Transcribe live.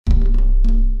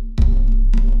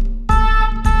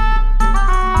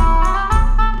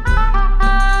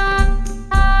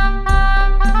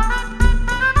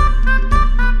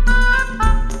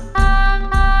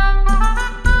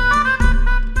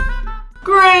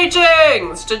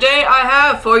Greetings! Today I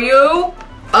have for you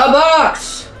a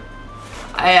box.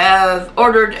 I have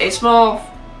ordered a small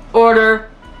order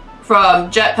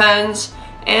from JetPens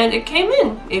and it came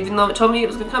in, even though it told me it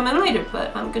was going to come in later,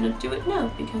 but I'm going to do it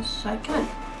now because I can.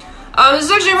 This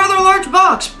is actually a rather large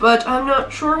box, but I'm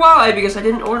not sure why because I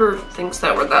didn't order things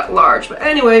that were that large. But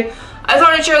anyway, I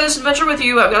thought I'd share this adventure with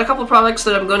you. I've got a couple of products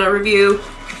that I'm going to review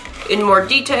in more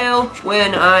detail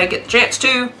when I get the chance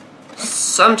to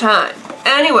sometime.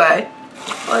 Anyway,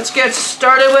 let's get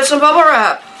started with some bubble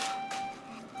wrap.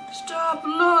 Stop,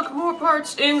 look, more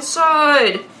parts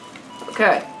inside.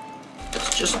 Okay,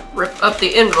 let's just rip up the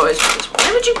invoice for this one.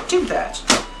 Why would you do that?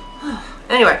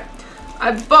 Anyway,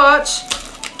 I bought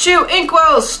 2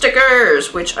 Inkwell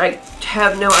stickers, which I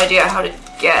have no idea how to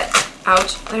get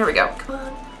out. There we go. Come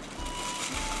on.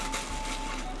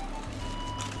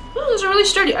 Oh, these are really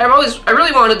sturdy. I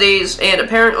really wanted these, and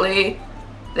apparently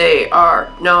they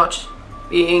are not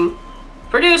being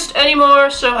produced anymore,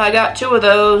 so I got 2 of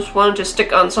those, one to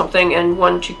stick on something and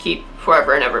one to keep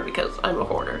forever and ever because I'm a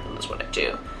hoarder and that's what I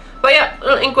do. But yeah,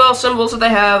 little Inkwell symbols that they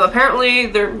have. Apparently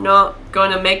they're not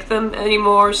going to make them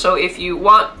anymore, so if you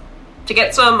want to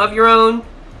get some of your own,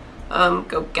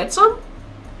 go get some.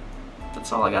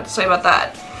 That's all I got to say about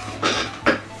that.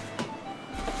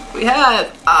 We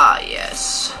have,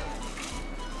 yes,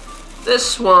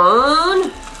 this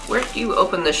one. Where do you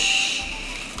open this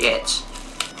shit?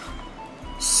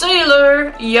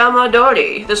 Sailor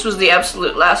Yamadori. This was the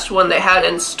absolute last one they had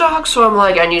in stock, so I'm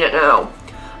like, I need it now.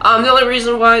 The only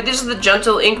reason why, these are the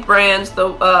Gentle Ink brands,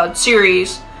 the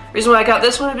series. Reason why I got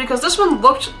this one is because this one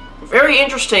looked very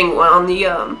interesting on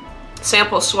the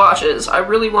sample swatches. I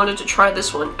really wanted to try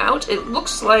this one out. It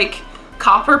looks like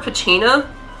copper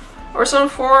patina or some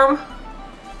form,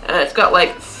 and it's got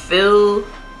like fill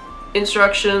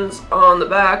instructions on the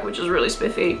back, which is really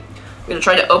spiffy. I'm gonna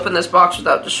try to open this box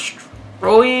without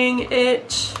destroying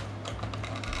it.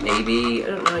 Maybe, I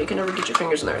don't know, you can never get your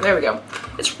fingers in there. There we go.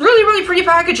 It's really, really pretty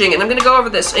packaging, and I'm gonna go over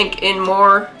this ink in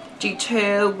more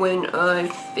detail when I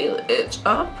fill it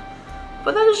up.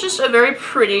 But that is just a very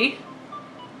pretty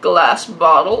glass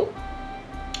bottle.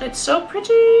 It's so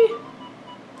pretty.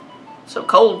 So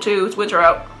cold too, it's winter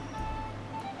out.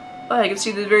 But I can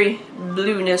see the very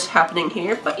blueness happening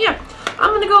here. But yeah,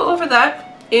 I'm gonna go over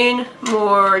that in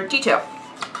more detail.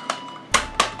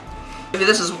 Maybe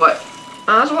this is what,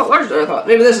 that's a lot larger than I thought.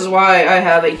 Maybe this is why I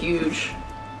have a huge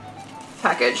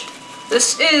package.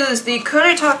 This is the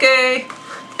Kuretake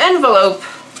envelope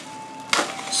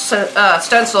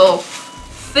stencil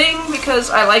thing because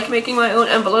I like making my own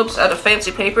envelopes out of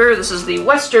fancy paper. This is the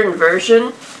Western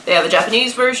version. They have a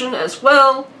Japanese version as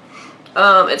well.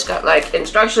 It's got like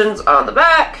instructions on the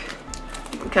back.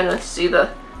 You can kind of see the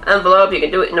envelope. You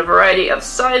can do it in a variety of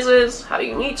sizes, how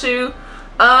you need to.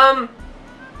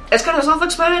 It's kind of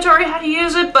self-explanatory how to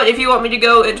use it, but if you want me to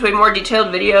go into a more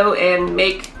detailed video and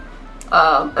make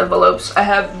envelopes, I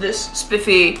have this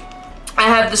spiffy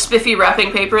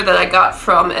wrapping paper that I got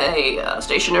from a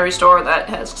stationery store that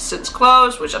has since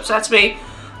closed, which upsets me.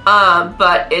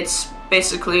 But it's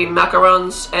basically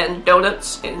macarons and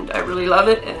donuts, and I really love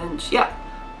it, and yeah.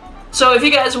 So if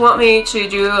you guys want me to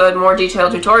do a more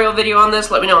detailed tutorial video on this,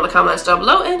 let me know in the comments down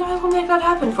below, and I will make that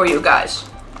happen for you guys.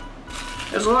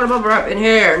 There's a lot of bubble wrap in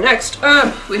here. Next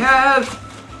up, we have,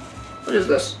 what is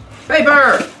this?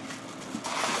 Paper!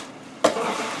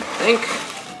 I think.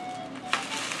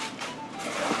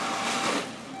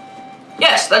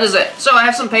 Yes, that is it. So I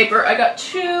have some paper. I got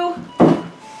 2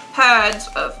 pads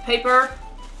of paper.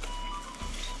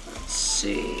 Let's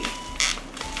see.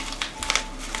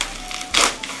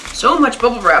 So much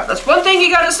bubble wrap. That's one thing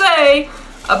you gotta say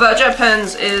about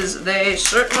JetPens is they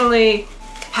certainly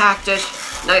packed it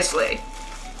nicely.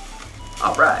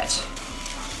 Alright.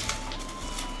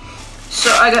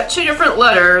 So I got 2 different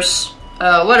letters,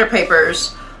 letter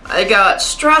papers. I got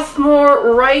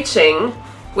Strathmore Writing,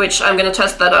 which I'm going to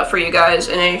test that out for you guys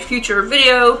in a future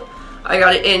video. I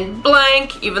got it in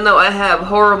blank, even though I have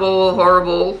horrible,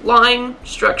 horrible line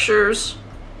structures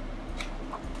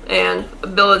and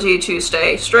ability to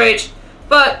stay straight.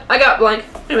 But I got blank.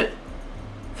 Wait a minute.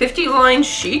 50 line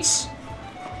sheets?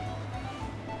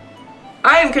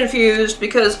 I am confused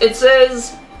because it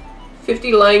says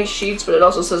 50 line sheets, but it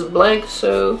also says blank,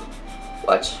 so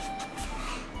what?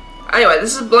 Anyway,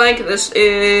 this is blank. This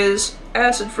is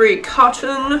acid-free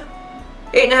cotton,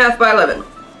 8.5 by 11.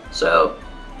 So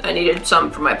I needed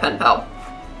some for my pen pal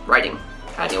writing.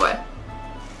 Anyway.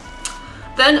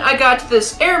 Then I got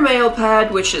this airmail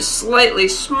pad, which is slightly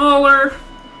smaller,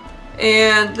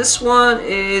 and this one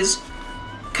is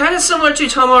kind of similar to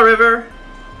Tomo River,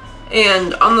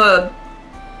 and on the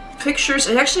pictures,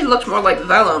 it actually looked more like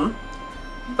vellum,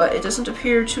 but it doesn't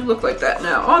appear to look like that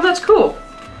now. Oh, that's cool.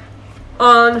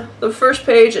 On the first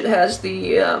page, it has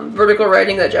the vertical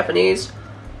writing that Japanese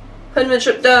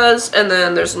penmanship does, and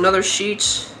then there's another sheet,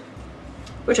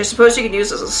 which I suppose you can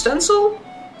use as a stencil,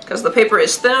 because the paper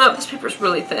is thin enough. This paper is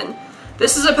really thin.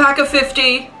 This is a pack of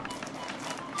 50,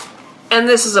 and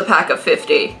this is a pack of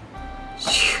 50.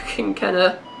 So you can kind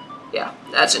of, yeah,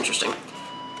 that's interesting.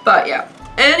 But yeah,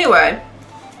 anyway,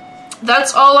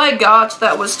 that's all I got.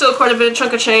 That was still quite a bit of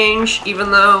chunk of change,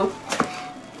 even though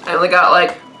I only got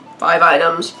like 5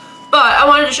 items. But I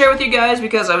wanted to share with you guys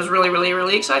because I was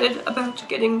really excited about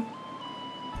getting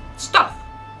stuff.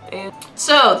 And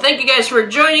so, thank you guys for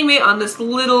joining me on this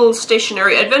little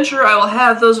stationary adventure. I will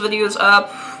have those videos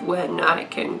up when I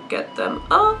can get them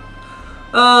up.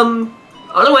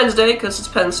 On a Wednesday, because it's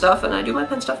pen stuff, and I do my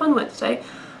pen stuff on Wednesday.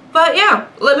 But yeah,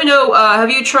 let me know, have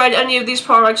you tried any of these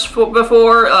products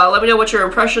before? Let me know what your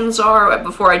impressions are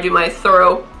before I do my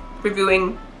thorough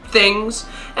reviewing things.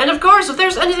 And of course, if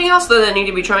there's anything else that I need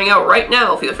to be trying out right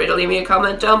now, feel free to leave me a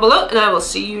comment down below, and I will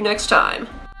see you next time.